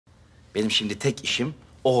Benim şimdi tek işim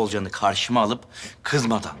Oğulcan'ı karşıma alıp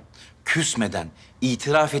kızmadan, küsmeden,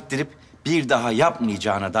 itiraf ettirip bir daha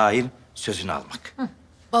yapmayacağına dair sözünü almak. Hı.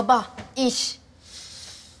 Baba, iş.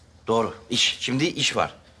 Doğru, iş. Şimdi iş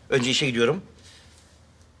var. Önce işe gidiyorum.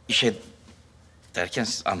 İşe derken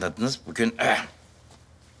siz anladınız. Bugün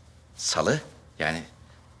Salı, yani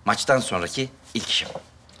maçtan sonraki ilk işim.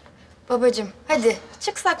 Babacığım, hadi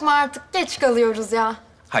çıksak mı artık? Geç kalıyoruz ya.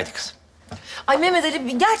 Haydi kızım. Ay Mehmet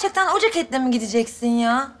Ali, gerçekten o ceketle mi gideceksin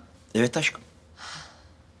ya? Evet aşkım.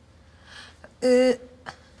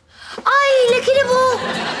 Ay lekeli bu.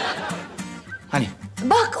 Hani?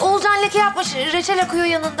 Bak Oğulcan leke yapmış, reçel akıyor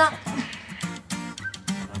yanında.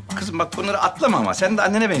 Kızım bak bunları atlama ama. Sen de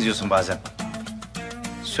annene benziyorsun bazen.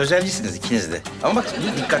 Sözelcisiniz ikiniz de. Ama bak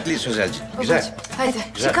dikkatli sözelci. Güzel. Babacığım, hadi.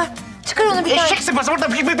 Güzel. Çıkar, çıkar onu bir tane. Eşek sıpası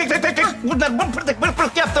burada. Bunlar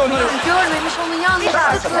pırtık yaptı onları. Görmemiş onu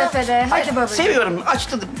yanlışlıkla sefere. Hadi babacığım. Seviyorum.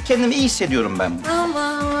 Açtı. Kendimi iyi hissediyorum ben.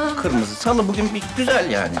 Tamam. Kırmızı. Salı bugün bir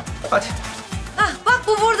güzel yani. Hadi. Hah, bak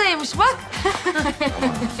bu buradaymış bak.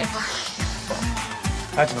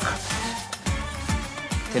 Hadi bakalım.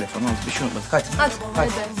 Telefonu alıp bir şey unutmadık. Hadi.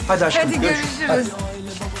 Hadi. Hadi aşkım. Hadi görüşürüz. Hadi.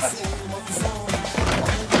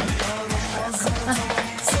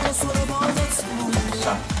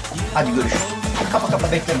 Hadi görüşürüz.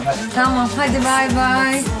 Kapa bekleme hadi. Tamam, hadi bay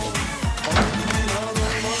bay.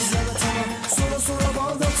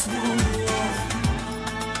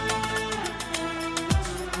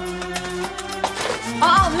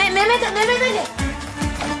 Aa, Mehmet Ali.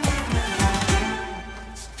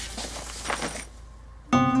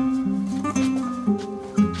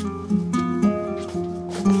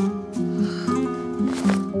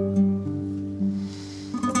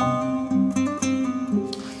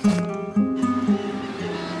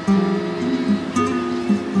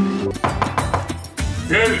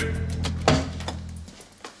 Gel.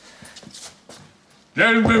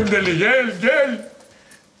 Gel Mehmet Ali, gel.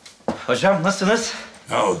 Hocam nasılsınız?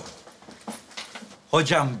 Ya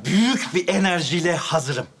Hocam büyük bir enerjiyle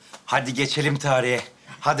hazırım. Hadi geçelim tarihe.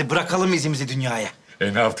 Hadi bırakalım izimizi dünyaya.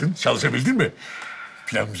 ne yaptın? Çalışabildin mi?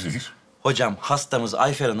 Planımız nedir? Hocam hastamız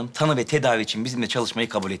Ayfer Hanım tanı ve tedavi için bizimle çalışmayı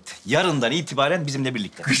kabul etti. Yarından itibaren bizimle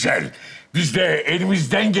birlikte. Güzel. Biz de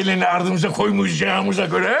elimizden geleni ardımıza koymayacağımıza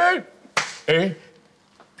göre...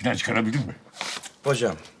 plan çıkarabildin mi?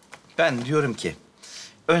 Hocam ben diyorum ki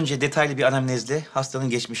önce detaylı bir anamnezle hastanın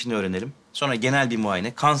geçmişini öğrenelim. Sonra genel bir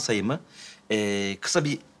muayene, kan sayımı, kısa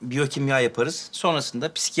bir biyokimya yaparız.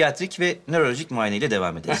 Sonrasında psikiyatrik ve nörolojik muayeneyle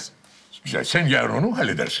devam ederiz. Güzel. Sen yarın onu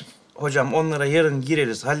halledersin. Hocam onlara yarın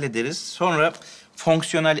gireriz, hallederiz. Sonra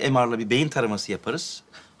fonksiyonel MR'la bir beyin taraması yaparız.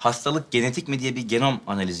 Hastalık genetik mi diye bir genom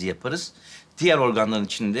analizi yaparız. Diğer organların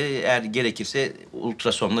içinde eğer gerekirse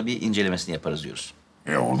ultrasonla bir incelemesini yaparız diyoruz.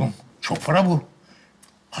 Oğlum çok para bu.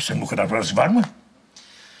 Hastanın bu kadar parası var mı?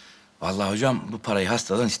 Vallahi hocam bu parayı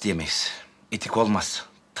hastadan isteyemeyiz. Etik olmaz.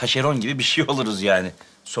 Taşeron gibi bir şey oluruz yani.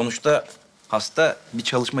 Sonuçta hasta bir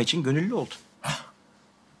çalışma için gönüllü oldu.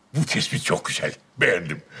 Bu tespit çok güzel.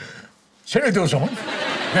 Beğendim. Sen öde o zaman.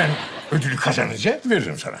 Ben ödülü kazanınca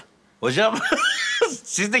veririm sana. Hocam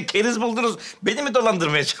siz de keriz buldunuz. Beni mi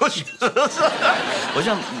dolandırmaya çalışıyorsunuz?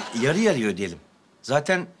 Hocam yarı yarıya ödeyelim.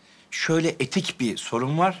 Zaten şöyle etik bir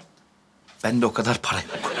sorun var. Bende o kadar para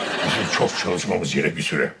yok. Bizim çok çalışmamız gerek bir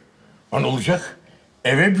süre. Ne olacak?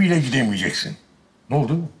 Eve bile gidemeyeceksin. Ne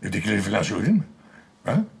oldu? Evdekileri falan söyledin mi?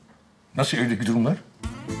 Ha? Nasıl evdeki durumlar?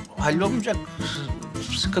 Hallolmayacak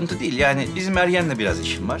sıkıntı değil. Yani bizim Ergen'le biraz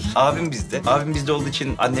işim var. Abim bizde. Abim bizde olduğu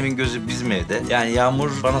için annemin gözü bizim evde. Yani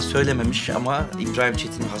Yağmur bana söylememiş ama İbrahim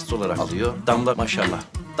Çetin hasta olarak alıyor. Damla maşallah.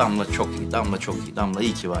 Damla çok iyi, Damla çok iyi. Damla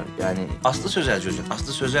iyi ki var. Yani Aslı Sözelci hocam.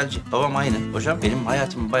 Aslı Sözelci. Babam Aynı. Hocam benim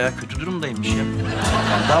hayatım bayağı kötü durumdaymış ya.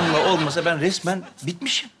 Yani Damla olmasa ben resmen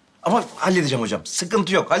bitmişim. Ama halledeceğim hocam.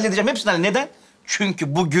 Sıkıntı yok. Halledeceğim hepsini. Neden?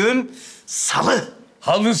 Çünkü bugün Salı.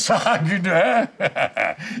 Halı saha günü ha?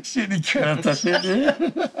 Seni kerata seni.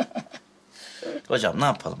 Hocam ne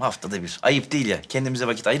yapalım haftada bir. Ayıp değil ya. Kendimize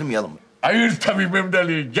vakit ayırmayalım mı? Ayır tabii Mehmet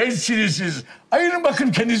Ali. Gençsiniz siz. Ayırın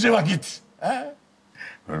bakın kendinize vakit. Ha?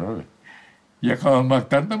 Öyle mi?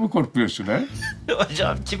 Yakalanmaktan da mı korkmuyorsun ha?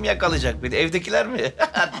 Hocam kim yakalayacak beni? Evdekiler mi?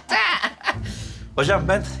 Hocam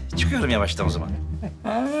ben çıkıyorum yavaştan o zaman.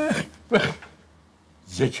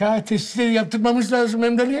 Zeka testleri yaptırmamız lazım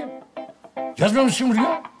Mehmet Ali. Yazmamışsın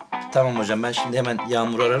buraya. Tamam hocam ben şimdi hemen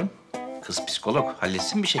Yağmur'u ararım. Kız psikolog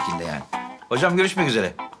halletsin bir şekilde yani. Hocam görüşmek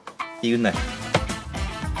üzere. İyi günler.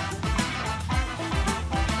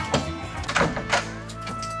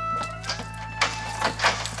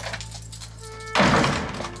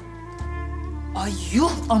 Ay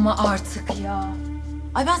yuh ama artık ya.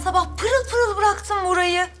 Ay ben sabah pırıl pırıl bıraktım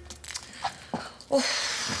burayı.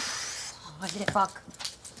 ufak.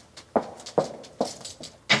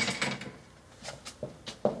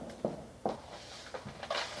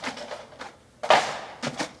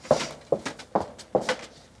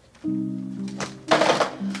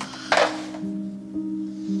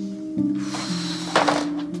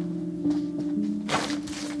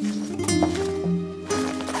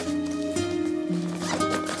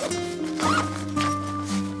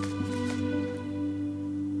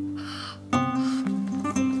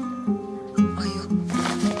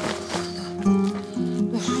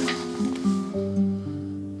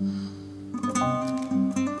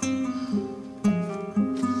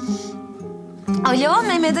 Alo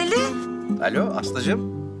Mehmet Ali. Alo Aslı'cığım.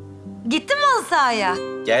 Gittin mi halı sahaya?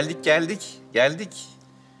 Geldik.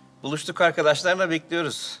 Buluştuk arkadaşlarla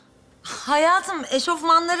bekliyoruz. Hayatım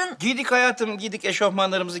eşofmanların... Giydik hayatım,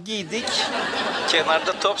 eşofmanlarımızı giydik.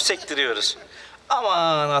 Kenarda top sektiriyoruz.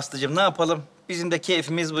 Aman Aslı'cığım ne yapalım? Bizim de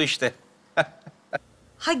keyfimiz bu işte.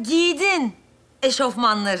 Ha giydin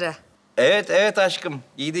eşofmanları. Evet aşkım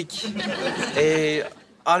giydik.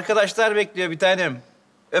 Arkadaşlar bekliyor bir tanem.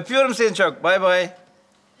 Öpüyorum seni çok. Bay bay.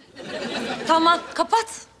 Tamam kapat.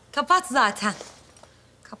 Kapat zaten.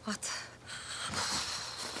 Kapat.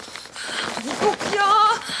 Yok ya.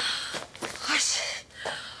 Ay.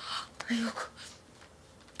 Yok.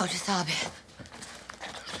 Hulusi abi.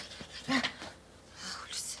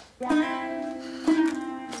 Hulusi.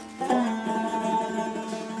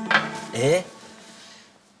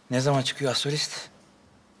 Ne zaman çıkıyor astrolist?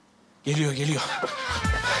 Geliyor.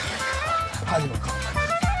 Hadi bakalım.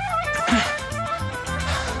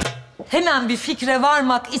 Hemen bir fikre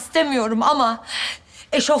varmak istemiyorum ama...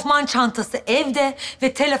 eşofman çantası evde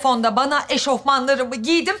ve telefonda bana eşofmanlarımı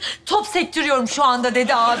giydim, top sektiriyorum şu anda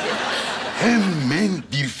dedi abi. Hemen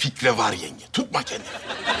bir fikre var yenge. Tutma kendini.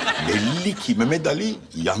 Belli ki Mehmet Ali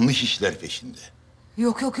yanlış işler peşinde.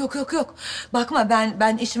 Yok. Bakma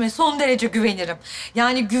ben işime son derece güvenirim.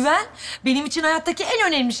 Yani güven benim için hayattaki en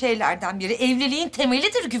önemli şeylerden biri. Evliliğin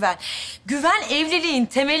temelidir güven. Güven evliliğin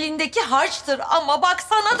temelindeki harçtır ama bak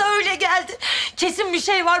sana da öyle geldi. Kesin bir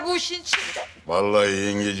şey var bu işin içinde. Vallahi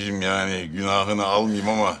yengeciğim yani günahını almayayım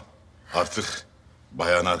ama artık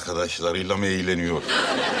bayan arkadaşlarıyla mı eğleniyor?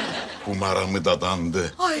 Kumara mı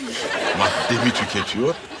dadandı? Ay. Madde mi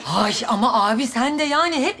tüketiyor? Ay ama abi sen de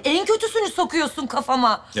yani hep en kötüsünü sokuyorsun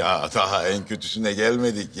kafama. Ya daha en kötüsüne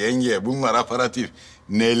gelmedik yenge. Bunlar aparatif.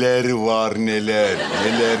 Neler var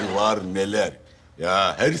neler.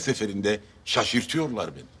 Ya her seferinde şaşırtıyorlar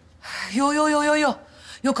beni. Yo.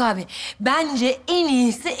 Yok abi. Bence en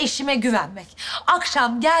iyisi eşime güvenmek.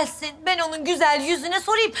 Akşam gelsin ben onun güzel yüzüne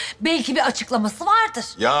sorayım. Belki bir açıklaması vardır.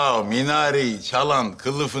 Ya minareyi çalan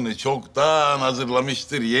kılıfını çoktan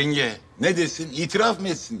hazırlamıştır yenge. Ne desin? İtiraf mı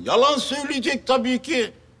etsin? Yalan söyleyecek tabii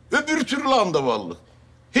ki. Öbür türlü andavallı.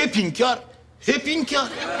 Hep inkar.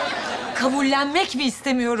 Kabullenmek mi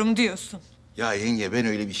istemiyorum diyorsun? Ya yenge ben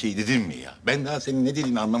öyle bir şey dedim mi ya? Ben daha senin ne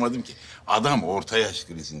dediğini anlamadım ki. Adam orta yaş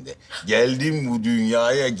krizinde. Geldim bu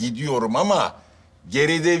dünyaya gidiyorum ama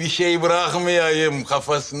geride bir şey bırakmayayım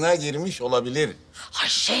kafasına girmiş olabilir. Ay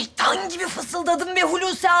şeytan gibi fısıldadın be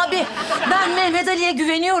Hulusi abi. Ben Mehmet Ali'ye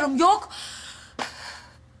güveniyorum. Yok.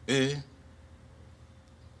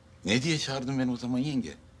 Ne diye çağırdım ben o zaman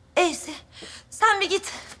yenge? Eyse sen bir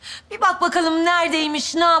git. Bir bak bakalım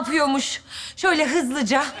neredeymiş, ne yapıyormuş. Şöyle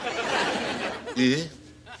hızlıca.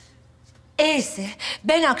 Eyse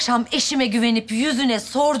ben akşam eşime güvenip yüzüne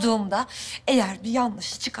sorduğumda... eğer bir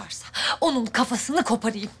yanlış çıkarsa onun kafasını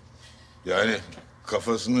koparayım. Yani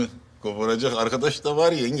kafasını koparacak arkadaş da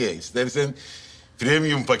var yenge. İstersen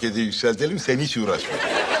premium paketi yükseltelim, sen hiç uğraşma.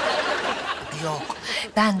 Yok.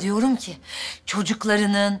 Ben diyorum ki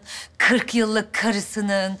çocuklarının, 40 yıllık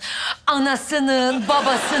karısının, anasının,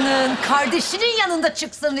 babasının, kardeşinin yanında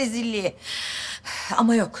çıksın rezilliği.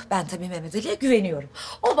 Ama yok, ben tabii Mehmet Ali'ye güveniyorum.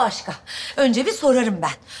 O başka. Önce bir sorarım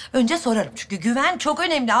ben. Önce sorarım çünkü güven çok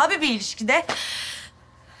önemli abi bir ilişkide.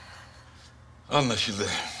 Anlaşıldı.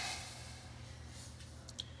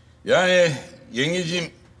 Yani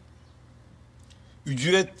yengeciğim,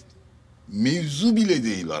 ücret mevzu bile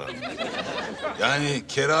değil aramda. Yani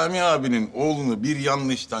Kerami abinin oğlunu bir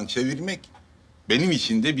yanlıştan çevirmek benim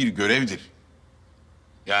için de bir görevdir.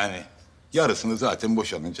 Yani yarısını zaten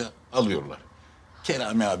boşanınca alıyorlar.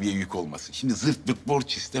 Kerami abiye yük olmasın. Şimdi zırt pırt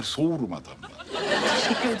borç ister, soğurum adamla.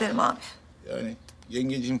 Teşekkür ederim abi. Yani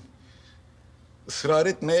yengeciğim, ısrar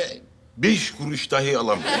etme, 5 kuruş dahi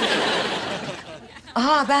alamam.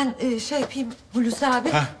 Ben şey yapayım Hulusi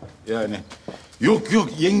abi. Yani yok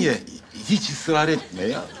yenge, hiç ısrar etme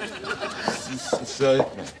ya. Hiç ısrar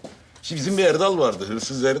etme. Şimdi bizim bir Erdal vardı,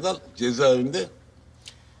 hırsız Erdal cezaevinde.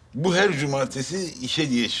 Bu her cumartesi işe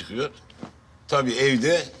diye çıkıyor. Tabii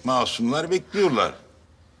evde masumlar bekliyorlar.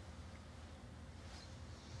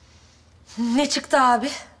 Ne çıktı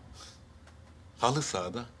abi? Halı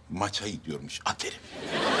sahada maça gidiyormuş aferin.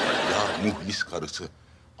 Ya muhlis karısı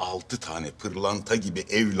 6 tane pırlanta gibi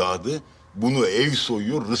evladı bunu ev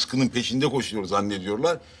soyuyor, rızkının peşinde koşuyor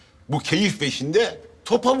zannediyorlar. Bu keyif peşinde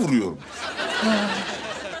topa vuruyor.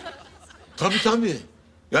 Tabii.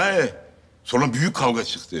 Yani sonra büyük kavga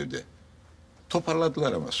çıktı evde.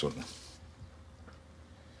 Toparladılar ama sonra.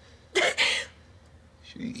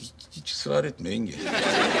 Hiç ısrar etme yenge.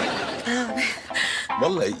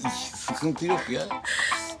 Vallahi hiç sıkıntı yok ya.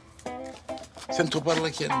 Sen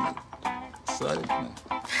toparla kendini. Israr etme.